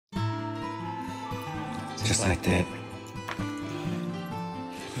Just like that.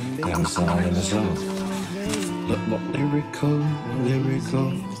 Got me so in the zone. Look, lyrical.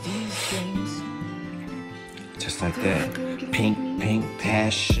 Just like that. Pink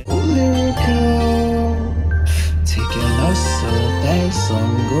passion. Lyrical, taking us so fast on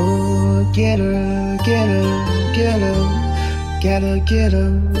go. Get her, go, get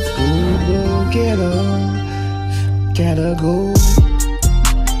her, gotta go.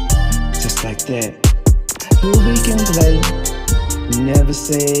 Just like that. Who we can play, never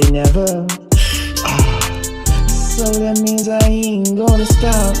say never. So that means I ain't gonna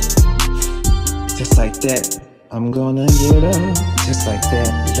stop. Just like that, I'm gonna get up. Just like that,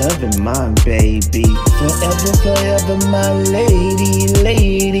 loving my baby. Forever, my lady.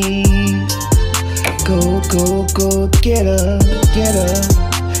 Go, get her.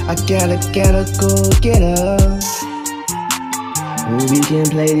 I gotta go get her. We can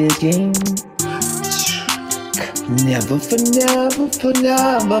play this game. Never forget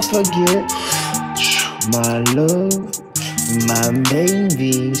my love, my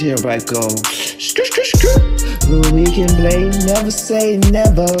baby. Here I go. We can play, never say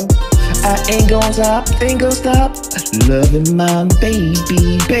never. I ain't gon' stop. Loving my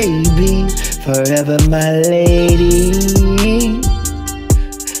baby. Forever my lady.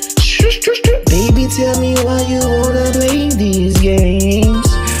 Baby, tell me why you wanna play these games.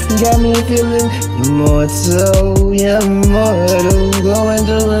 Got me feeling immortal. Going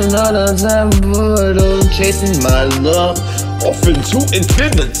through another time portal. Chasing my love off into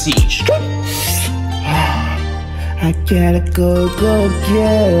infinity. I gotta go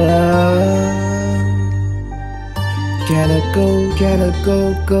get her. Gotta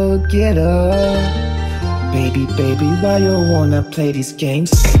go get her. Baby, why you wanna play these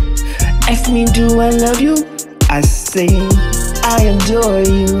games? Ask me, do I love you? I say, I adore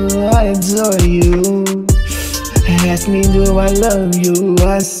you. Ask me, do I love you?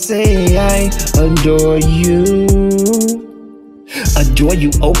 I say, I adore you. Adore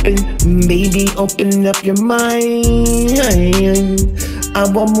you, baby, open up your mind. I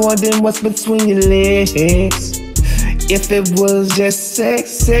want more than what's between your legs. If it was just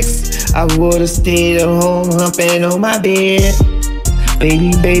sex, I would've stayed at home humping on my bed.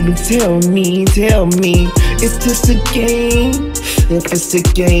 Baby, tell me, is this a game? If it's a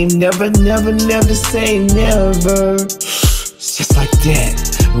game, never say never. It's just like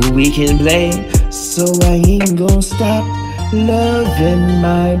that, we can play, so I ain't gon' stop loving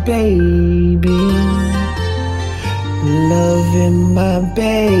my baby. Loving my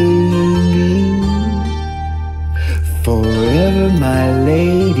baby. Forever my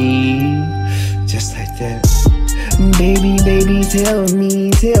lady. Just like that. Baby, tell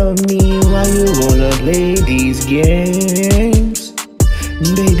me why you wanna play these games.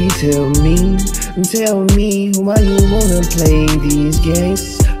 Baby, tell me why you wanna play these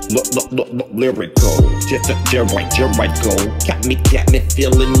games. Look, lyrical. Just right, go. Got me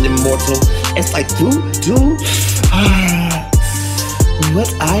feeling immortal. It's like do.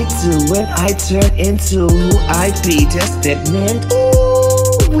 What I do when I turn into who I be. Just that man.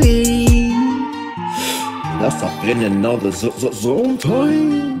 Ooh, that's up in another zone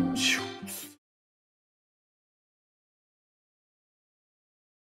time.